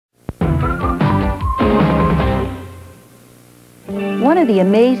One of the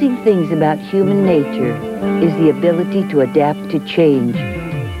amazing things about human nature is the ability to adapt to change.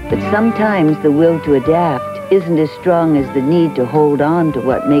 But sometimes the will to adapt isn't as strong as the need to hold on to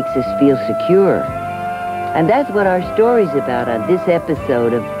what makes us feel secure. And that's what our story's about on this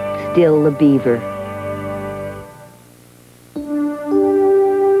episode of Still the Beaver.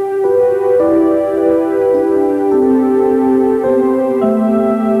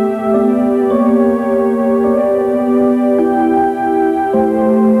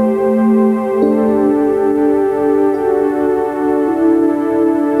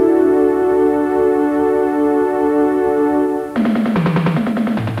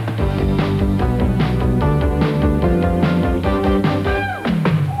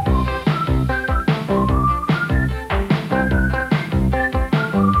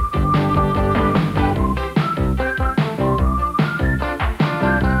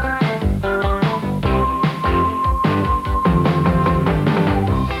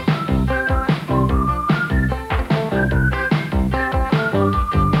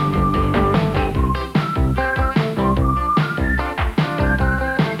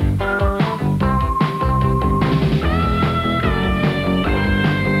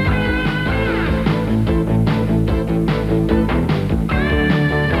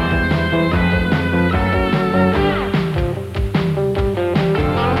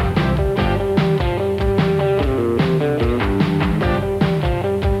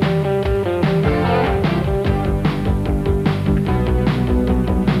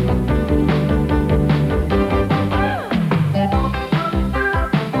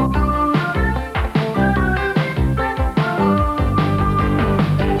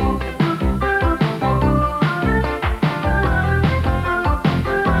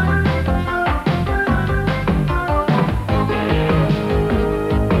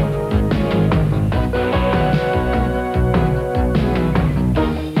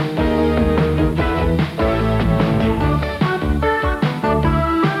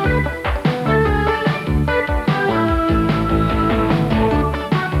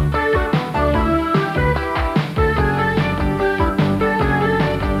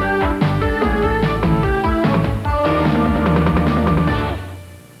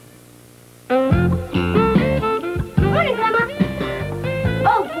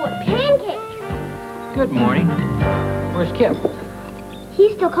 Good morning. Where's Kipp?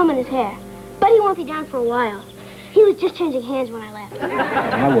 He's still combing his hair, but he won't be down for a while. He was just changing hands when I left. When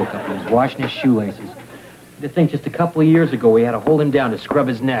I woke up, he was washing his shoelaces. To think just a couple of years ago we had to hold him down to scrub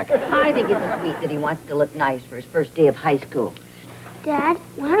his neck. I think it's sweet that he wants to look nice for his first day of high school. Dad,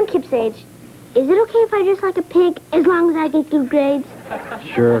 when I'm Kipp's age, is it okay if I dress like a pig as long as I get good grades?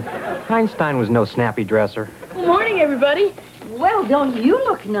 Sure. Einstein was no snappy dresser. Good morning, everybody. Well, don't you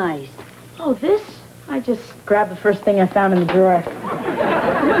look nice? Oh, this? I just grabbed the first thing I found in the drawer.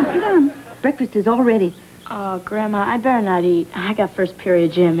 Come on, sit down. Breakfast is all ready. Oh, Grandma, I better not eat. I got first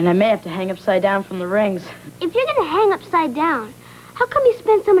period gym, and I may have to hang upside down from the rings. If you're going to hang upside down, how come you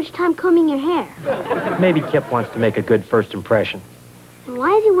spend so much time combing your hair? Maybe Kipp wants to make a good first impression. And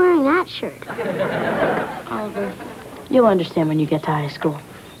why is he wearing that shirt? Oliver, you'll understand when you get to high school.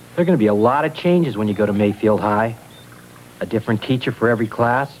 There are going to be a lot of changes when you go to Mayfield High. A different teacher for every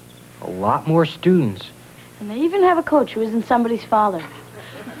class. A lot more students. And they even have a coach who isn't somebody's father.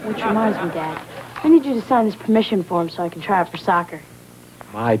 Which reminds me, Dad, I need you to sign this permission form so I can try out for soccer.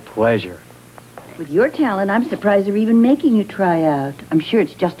 My pleasure. With your talent, I'm surprised they're even making you try out. I'm sure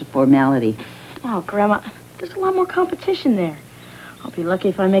it's just a formality. Oh, Grandma, there's a lot more competition there. I'll be lucky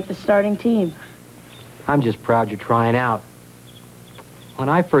if I make the starting team. I'm just proud you're trying out. When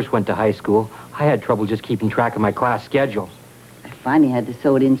I first went to high school, I had trouble just keeping track of my class schedule. I finally had to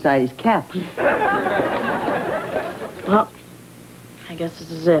sew it inside his cap. Well, I guess this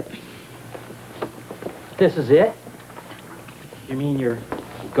is it. This is it? You mean you're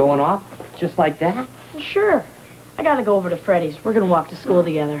going off just like that? Sure. I gotta go over to Freddie's. We're gonna walk to school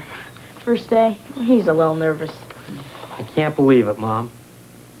together. First day, he's a little nervous. I can't believe it, Mom.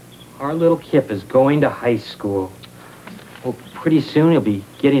 Our little Kipp is going to high school. Well, pretty soon he'll be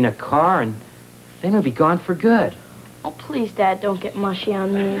getting a car, and then he'll be gone for good. Oh, please, Dad, don't get mushy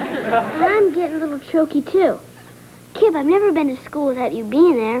on me. I'm getting a little choky, too. Kipp, I've never been to school without you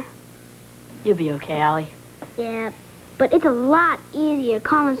being there. You'll be okay, Ollie. Yeah, but it's a lot easier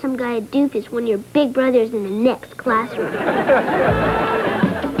calling some guy a doofus when your big brother's in the next classroom.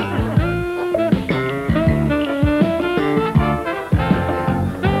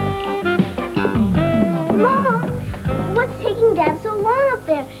 Mom, what's taking Dad so long up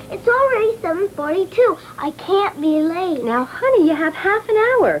there? It's already 7:42. I can't be late. Now, honey, you have half an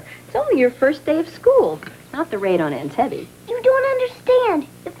hour. It's only your first day of school. Not the rate on Entebbe. You don't understand.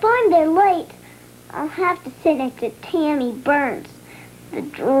 If I'm there late, I'll have to sit next to Tammy Burns, the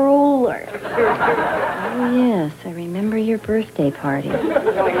drooler. Oh, yes, I remember your birthday party.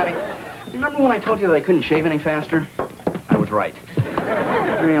 Ellie, honey, remember when I told you that I couldn't shave any faster? I was right.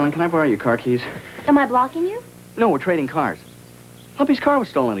 Mary Ellen, can I borrow your car keys? Am I blocking you? No, we're trading cars. Puppy's car was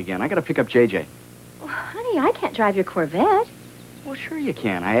stolen again. I gotta pick up JJ. Oh, honey, I can't drive your Corvette. Well, sure you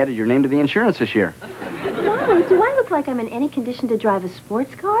can. I added your name to the insurance this year. Why? Do I look like I'm in any condition to drive a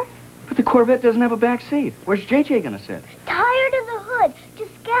sports car? But the Corvette doesn't have a back seat. Where's JJ gonna sit? Tired of the hood.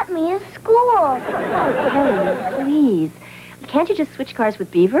 Just get me a school. Oh, Kelly, please. Can't you just switch cars with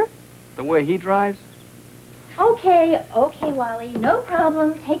Beaver? The way he drives? Okay, Wally. No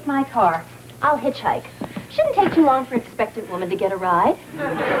problem. Take my car. I'll hitchhike. Shouldn't take too long for an expectant woman to get a ride.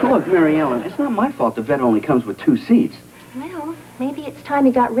 Look, Mary Ellen, it's not my fault the Vet only comes with 2 seats. Well, maybe it's time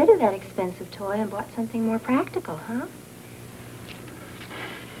you got rid of that expensive toy and bought something more practical, huh?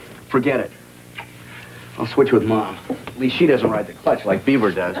 Forget it. I'll switch with Mom. At least she doesn't ride the clutch like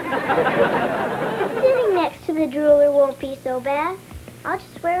Beaver does. Sitting next to the drooler won't be so bad. I'll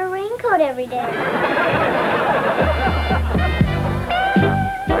just wear a raincoat every day.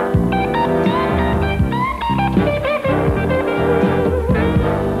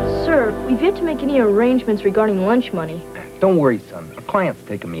 Sir, we've yet to make any arrangements regarding lunch money. Don't worry, son. A client's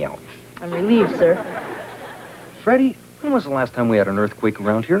taking me out. I'm relieved, sir. Freddie, when was the last time we had an earthquake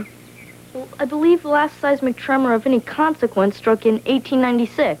around here? Well, I believe the last seismic tremor of any consequence struck in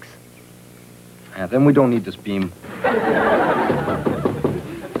 1896. Then we don't need this beam.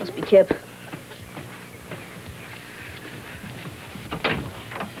 Must be Kipp.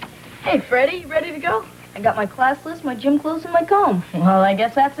 Hey, Freddie, you ready to go? I got my class list, my gym clothes, and my comb. Well, I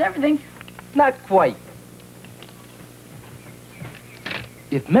guess that's everything. Not quite.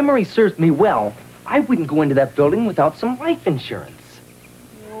 If memory serves me well, I wouldn't go into that building without some life insurance.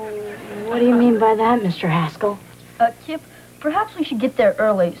 What do you mean by that, Mr. Haskell? Kipp, perhaps we should get there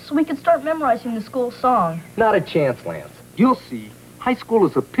early so we can start memorizing the school song. Not a chance, Lance. You'll see. High school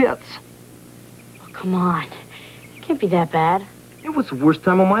is a pits. Oh, come on. It can't be that bad. It was the worst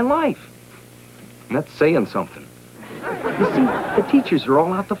time of my life. And that's saying something. You see, the teachers are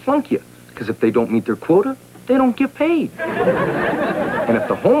all out to flunk you, because if they don't meet their quota, they don't get paid. And if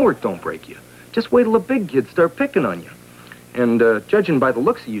the homework don't break you, just wait till the big kids start picking on you. And judging by the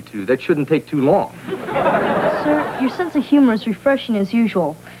looks of you two, that shouldn't take too long. Sir, your sense of humor is refreshing as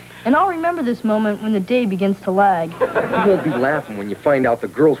usual. And I'll remember this moment when the day begins to lag. You won't be laughing when you find out the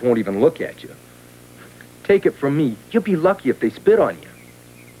girls won't even look at you. Take it from me, you'll be lucky if they spit on you.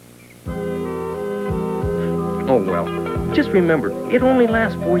 Oh, well, just remember, it only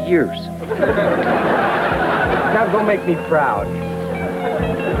lasts 4 years. Now go make me proud.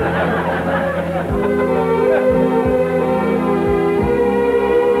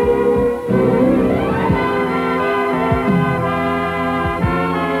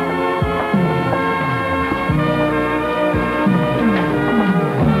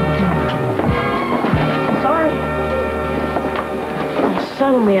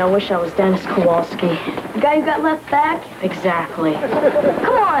 Suddenly, I wish I was Dennis Kowalski. The guy who got left back? Exactly.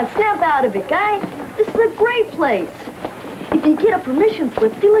 Come on, snap out of it, guy. This is a great place. If you get a permission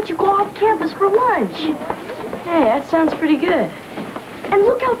slip, they let you go off campus for lunch. Hey, that sounds pretty good. And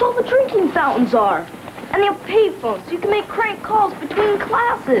look how tall the drinking fountains are. And they have payphones, so you can make crank calls between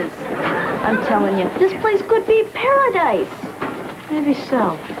classes. I'm telling you, this place could be paradise. Maybe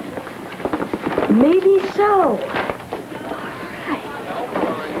so. Maybe so.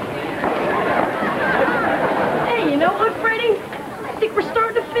 You know what, Freddie? I think we're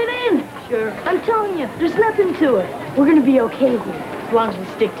starting to fit in. Sure. I'm telling you, there's nothing to it. We're gonna be okay here, as long as we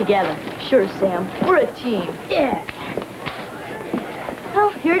stick together. Sure, Sam. We're a team. Yeah. Well,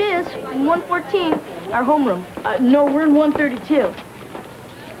 here it is, in 114, our homeroom. No, we're in 132.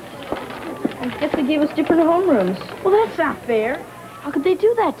 I guess they gave us different homerooms. Well, that's not fair. How could they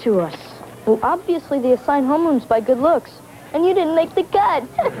do that to us? Well, obviously they assign homerooms by good looks, and you didn't make the cut.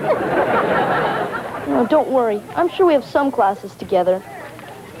 No, don't worry. I'm sure we have some classes together.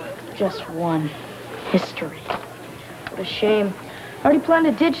 Just one. History. What a shame. I already planned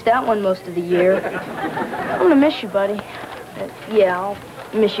to ditch that one most of the year. I'm gonna miss you, buddy. Yeah, I'll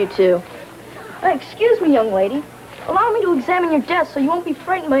miss you too. Excuse me, young lady. Allow me to examine your desk so you won't be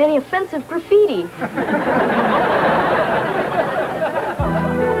frightened by any offensive graffiti.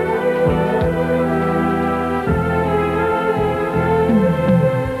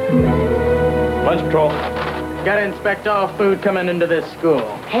 Lunch patrol. Gotta inspect all food coming into this school.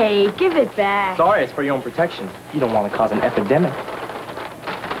 Hey, give it back. Sorry, it's for your own protection. You don't want to cause an epidemic.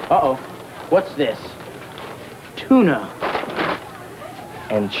 Uh-oh. What's this? Tuna.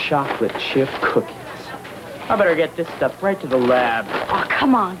 And chocolate chip cookies. I better get this stuff right to the lab. Oh,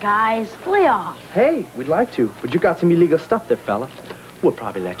 come on, guys. Lay off. Hey, we'd like to, but you got some illegal stuff there, fella. We'll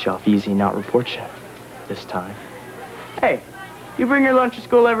probably let you off easy and not report you this time. Hey, you bring your lunch to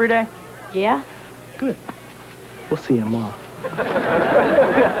school every day? Yeah? Good. We'll see you tomorrow.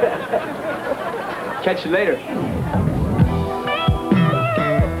 Catch you later.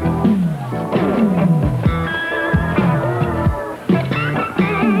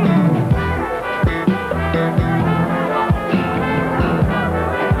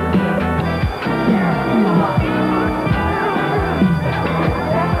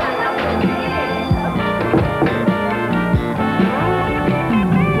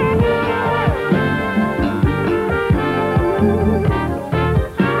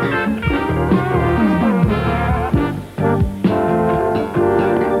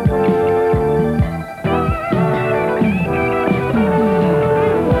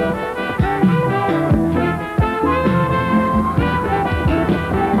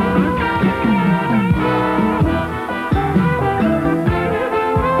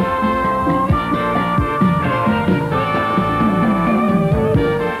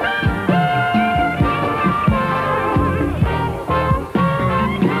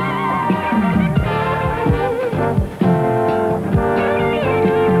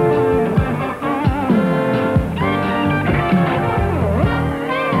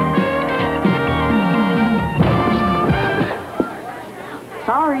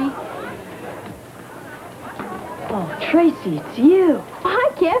 Tracy, it's you.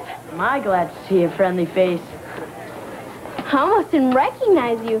 Hi, Kipp. Am I glad to see a friendly face? I almost didn't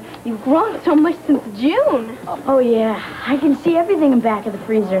recognize you. You've grown so much since June. Oh, yeah. I can see everything in back of the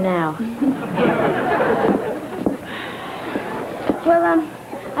freezer now. Well,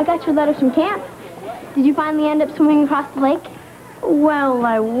 I got your letters from camp. Did you finally end up swimming across the lake? Well,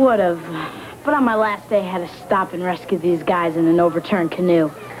 I would have. But on my last day, I had to stop and rescue these guys in an overturned canoe.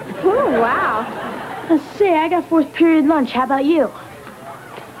 Oh, wow. Let's see, I got fourth period lunch. How about you?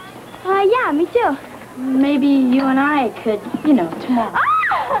 Yeah, me too. Maybe you and I could, tomorrow.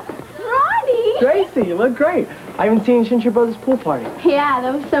 Ah! Ronnie! Tracy, you look great. I haven't seen you since your brother's pool party. Yeah,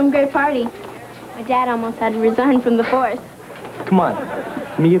 that was some great party. My dad almost had to resign from the force. Come on.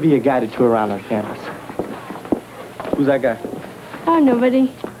 Let me give you a guided tour around our campus. Who's that guy? Oh,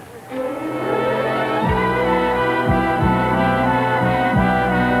 nobody.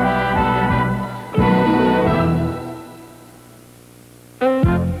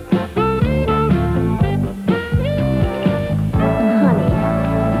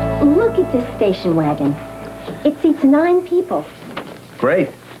 This station wagon. It seats 9 people. Great.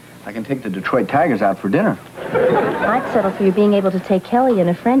 I can take the Detroit Tigers out for dinner. I'd settle for you being able to take Kelly and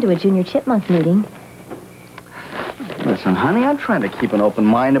a friend to a junior chipmunk meeting. Listen, honey, I'm trying to keep an open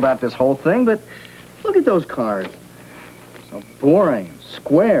mind about this whole thing, but look at those cars. So boring,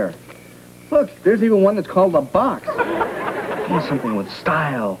 square. Look, there's even one that's called a box. Something with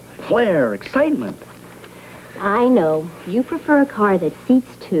style, flair, excitement. I know. You prefer a car that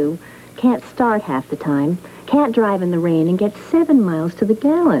seats 2, can't start half the time, can't drive in the rain, and gets 7 miles to the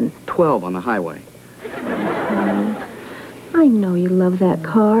gallon. 12 on the highway. I know you love that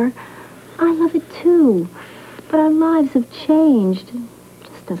car. I love it too. But our lives have changed. It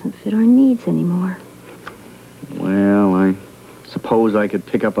just doesn't fit our needs anymore. Well, I suppose I could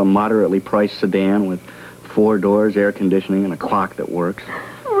pick up a moderately priced sedan with 4 doors, air conditioning, and a clock that works.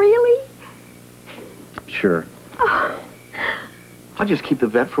 Really? Sure. I'll just keep the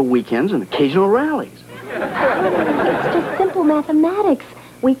vet for weekends and occasional rallies. It's just simple mathematics.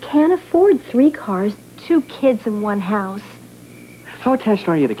 We can't afford 3 cars, 2 kids, and 1 house. How attached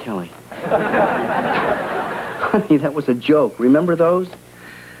are you to Kelly? Honey, that was a joke. Remember those?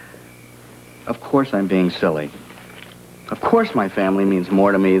 Of course I'm being silly. Of course my family means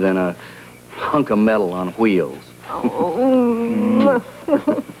more to me than a hunk of metal on wheels.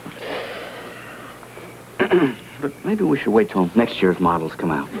 But maybe we should wait till next year's models come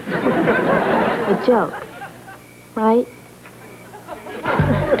out. A joke, right?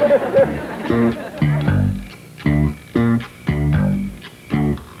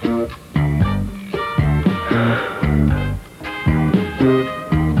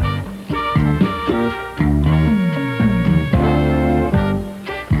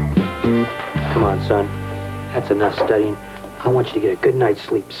 Come on, son. That's enough studying. I want you to get a good night's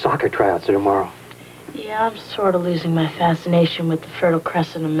sleep. Soccer tryouts are tomorrow. Yeah, I'm sort of losing my fascination with the Fertile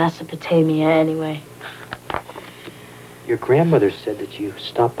Crescent of Mesopotamia anyway. Your grandmother said that you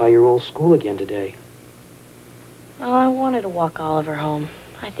stopped by your old school again today. Well, I wanted to walk Oliver home.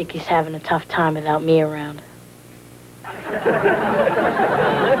 I think he's having a tough time without me around.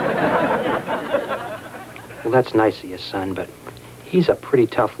 Well, that's nice of you, son, but he's a pretty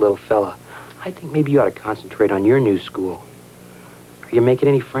tough little fella. I think maybe you ought to concentrate on your new school. Are you making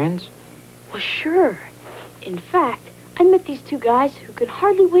any friends? Well, sure. In fact, I met these two guys who could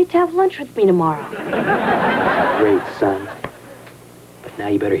hardly wait to have lunch with me tomorrow. Great, son. But now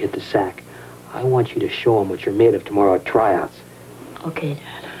you better hit the sack. I want you to show them what you're made of tomorrow at tryouts. Okay,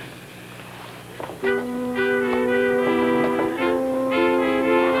 Dad.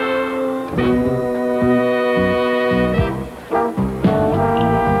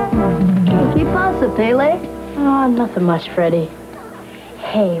 ¿Qué pasa, Pele? Oh, nothing much, Freddie.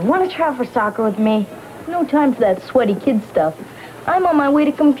 Hey, want to try out for soccer with me? No time for that sweaty kid stuff. I'm on my way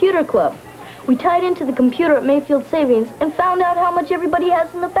to computer club. We tied into the computer at Mayfield Savings and found out how much everybody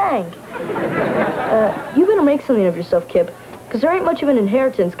has in the bank. You better make something of yourself, Kipp, because there ain't much of an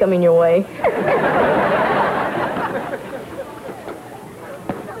inheritance coming your way.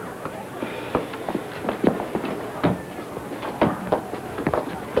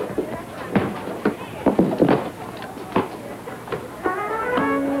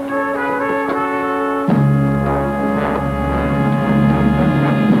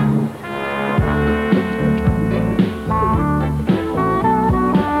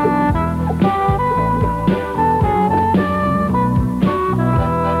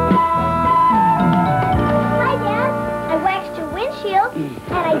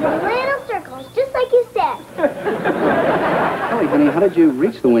 How did you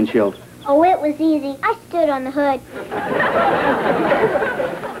reach the windshield? Oh, it was easy. I stood on the hood.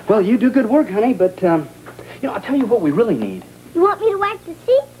 Well, you do good work, honey, but, you know, I'll tell you what we really need. You want me to wax the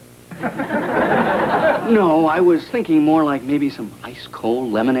seat? No, I was thinking more like maybe some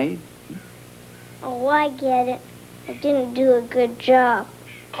ice-cold lemonade. Oh, I get it. I didn't do a good job.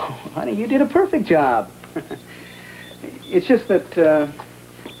 Oh, honey, you did a perfect job. It's just that, I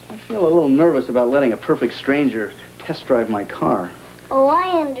feel a little nervous about letting a perfect stranger test drive my car. Oh,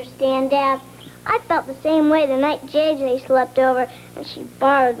 I understand, Dad. I felt the same way the night JJ slept over and she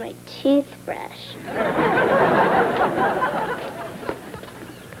borrowed my toothbrush.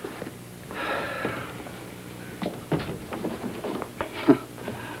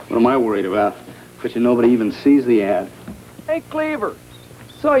 What am I worried about? But nobody even sees the ad. Hey, Cleaver,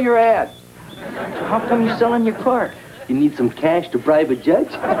 saw your ad. How come you're selling your car? You need some cash to bribe a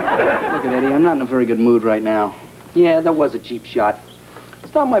judge? Look at Eddie, I'm not in a very good mood right now. Yeah, that was a cheap shot.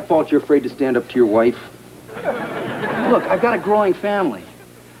 It's not my fault you're afraid to stand up to your wife. Look, I've got a growing family.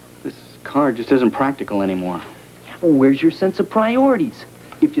 This car just isn't practical anymore. Well, where's your sense of priorities?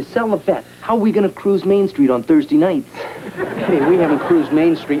 If you sell a vet, how are we going to cruise Main Street on Thursday nights? Hey, we haven't cruised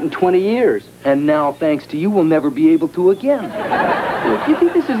Main Street in 20 years. And now, thanks to you, we'll never be able to again. Look, you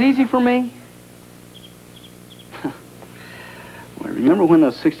think this is easy for me? Well, remember when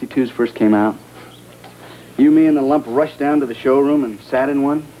those 62s first came out? You, me, and the lump rushed down to the showroom and sat in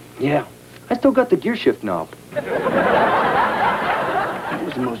one? Yeah, I still got the gear shift knob. That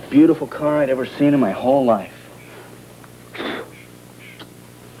was the most beautiful car I'd ever seen in my whole life.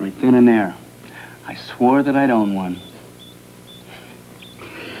 Right then and there, I swore that I'd own one.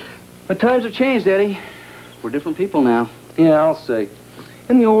 But times have changed, Eddie. We're different people now. Yeah, I'll say.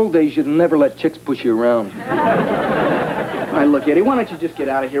 In the old days, you'd never let chicks push you around. All right, look, Eddie, why don't you just get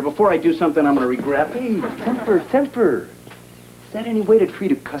out of here before I do something I'm going to regret? Hey, temper. Is that any way to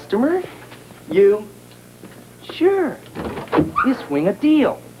treat a customer? You? Sure. You swing a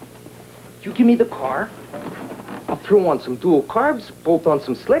deal. You give me the car, I'll throw on some dual carbs, bolt on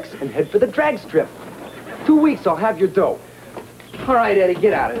some slicks, and head for the drag strip. 2 weeks, I'll have your dough. All right, Eddie,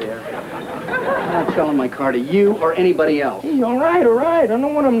 get out of there. I'm not selling my car to you or anybody else. Hey, all right. I know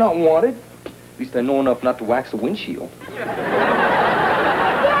when I'm not wanted. At least I know enough not to wax a windshield. Daddy,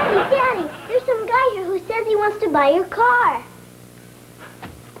 there's some guy here who says he wants to buy your car.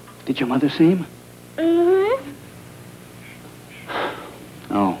 Did your mother see him? Mm-hmm.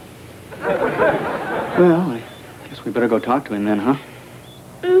 Oh. Well, I guess we better go talk to him then, huh?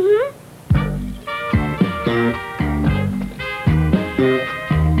 Mm-hmm.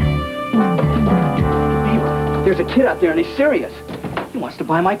 There's a kid out there and he's serious. He wants to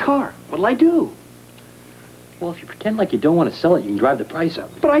buy my car. What'll I do? Well, if you pretend like you don't want to sell it, you can drive the price up.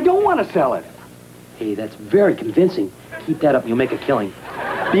 But I don't want to sell it. Hey, that's very convincing. Keep that up and you'll make a killing.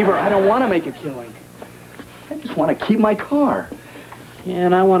 Beaver, I don't want to make a killing. I just want to keep my car. Yeah,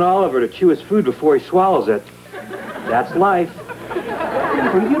 and I want Oliver to chew his food before he swallows it. That's life.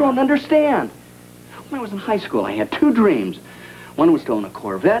 Beaver, you don't understand. When I was in high school, I had 2 dreams. One was to own a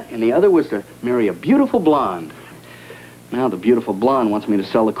Corvette, and the other was to marry a beautiful blonde. Now the beautiful blonde wants me to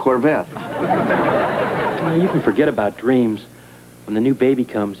sell the Corvette. You can forget about dreams. When the new baby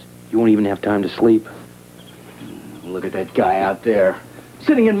comes, you won't even have time to sleep. Look at that guy out there,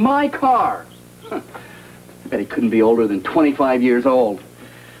 sitting in my car. I bet he couldn't be older than 25 years old.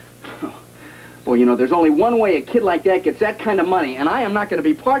 Well, you know, there's only one way a kid like that gets that kind of money, and I am not going to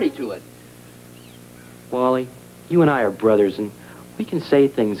be party to it. Wally, you and I are brothers, and we can say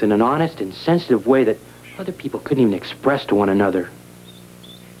things in an honest and sensitive way that other people couldn't even express to one another.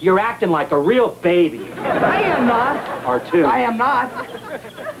 You're acting like a real baby. I am not. R2. I am not.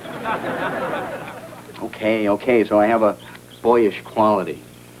 Okay, so I have a boyish quality.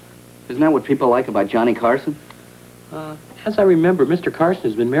 Isn't that what people like about Johnny Carson? As I remember, Mr. Carson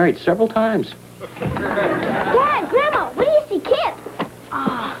has been married several times. Dad, Grandma, what do you see, Kipp?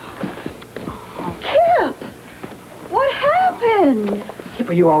 Kipp! What happened? Kipp,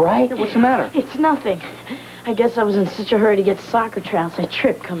 are you all right? What's the matter? It's nothing. I guess I was in such a hurry to get to soccer trounce. I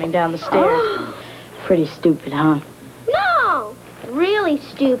tripped coming down the stairs. Pretty stupid, huh? No, really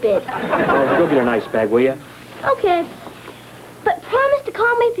stupid. Oh, go get an ice bag, will you? Okay. But promise to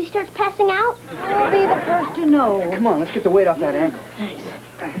call me if he starts passing out. I'll be the first to know. Come on, let's get the weight off that ankle. Thanks.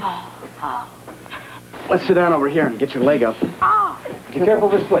 Let's sit down over here and get your leg up. Be careful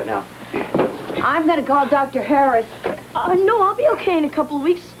with his foot now. I'm going to call Dr. Harris. No, I'll be okay in a couple of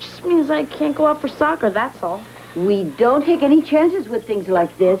weeks. It just means I can't go out for soccer, that's all. We don't take any chances with things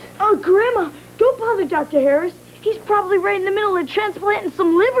like this. Oh, Grandma, don't bother Dr. Harris. He's probably right in the middle of transplanting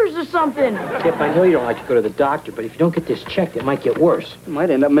some livers or something. Kipp, I know you don't like to go to the doctor, but if you don't get this checked, it might get worse. You might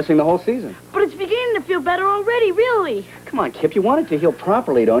end up missing the whole season. But it's beginning to feel better already, really. Come on, Kipp, you want it to heal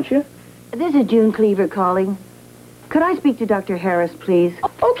properly, don't you? This is June Cleaver calling. Could I speak to Dr. Harris, please?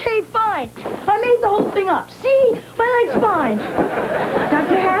 Okay, fine. I made the whole thing up. See? My leg's fine.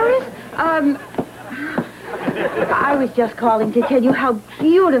 Dr. Harris? I was just calling to tell you how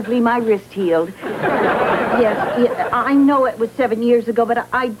beautifully my wrist healed. Yes, I know it was 7 years ago, but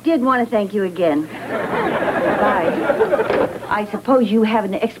I did want to thank you again. Bye. I suppose you have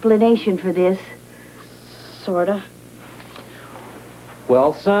an explanation for this. Sorta.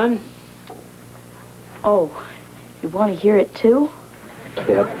 Well, son? Oh, you want to hear it too?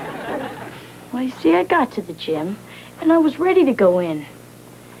 Kipp. Well, you see, I got to the gym, and I was ready to go in.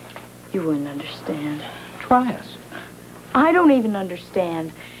 You wouldn't understand. Try us. I don't even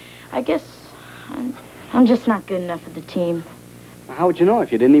understand. I guess I'm just not good enough for the team. How would you know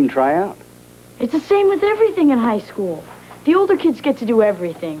if you didn't even try out? It's the same with everything in high school. The older kids get to do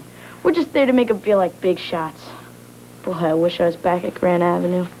everything. We're just there to make them feel like big shots. Boy, I wish I was back at Grand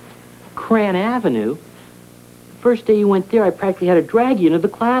Avenue. Grand Avenue? The first day you went there, I practically had to drag you into the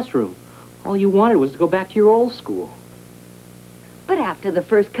classroom. All you wanted was to go back to your old school. But after the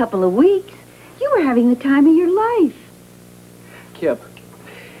first couple of weeks, you were having the time of your life. Kipp,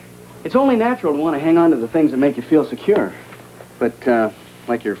 it's only natural to want to hang on to the things that make you feel secure. But,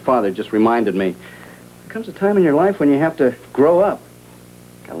 like your father just reminded me, there comes a time in your life when you have to grow up.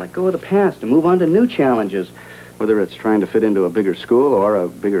 Gotta let go of the past and move on to new challenges, whether it's trying to fit into a bigger school or a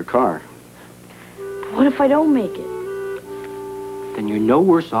bigger car. But what if I don't make it? Then you're no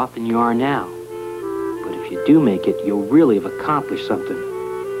worse off than you are now. But if you do make it, you'll really have accomplished something.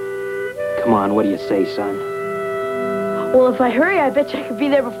 Come on, what do you say, son? Well, if I hurry, I bet you I could be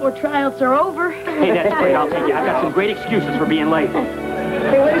there before tryouts are over. Hey, that's great. I'll take you. I've got some great excuses for being late.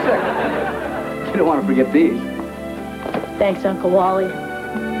 Hey, wait a second. You don't want to forget these. Thanks, Uncle Wally.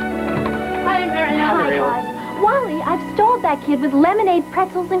 Hi, guys. Wally, I've stalled that kid with lemonade,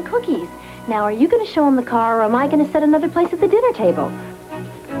 pretzels, and cookies. Now, are you going to show him the car, or am I going to set another place at the dinner table?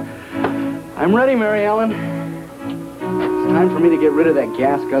 I'm ready, Mary Ellen. It's time for me to get rid of that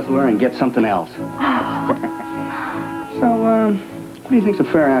gas guzzler and get something else. So, what do you think's a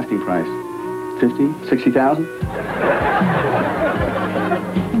fair asking price? 50, 60,000?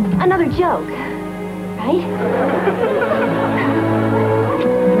 Another joke, right?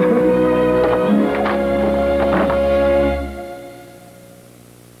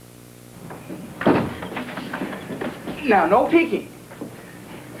 Now, no peeking.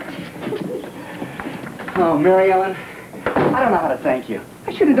 Oh, Mary Ellen, I don't know how to thank you.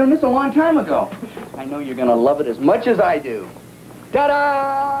 I should have done this a long time ago. I know you're going to love it as much as I do.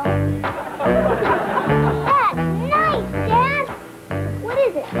 Ta-da! That's nice, Dad. What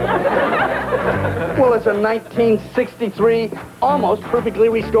is it? Well, it's a 1963, almost perfectly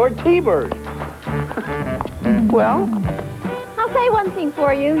restored T-Bird. Well? I'll say one thing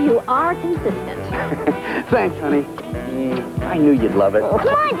for you. You are consistent. Thanks, honey. I knew you'd love it. Come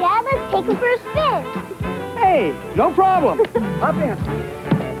on, Dad. Let's take him for a spin. Hey, no problem. Hop in.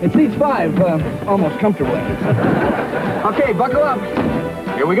 It seats 5, almost comfortably. Okay, buckle up.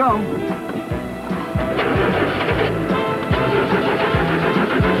 Here we go.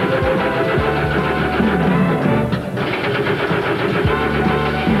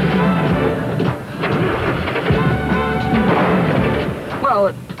 Well,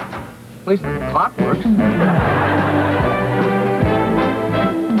 at least the clock works.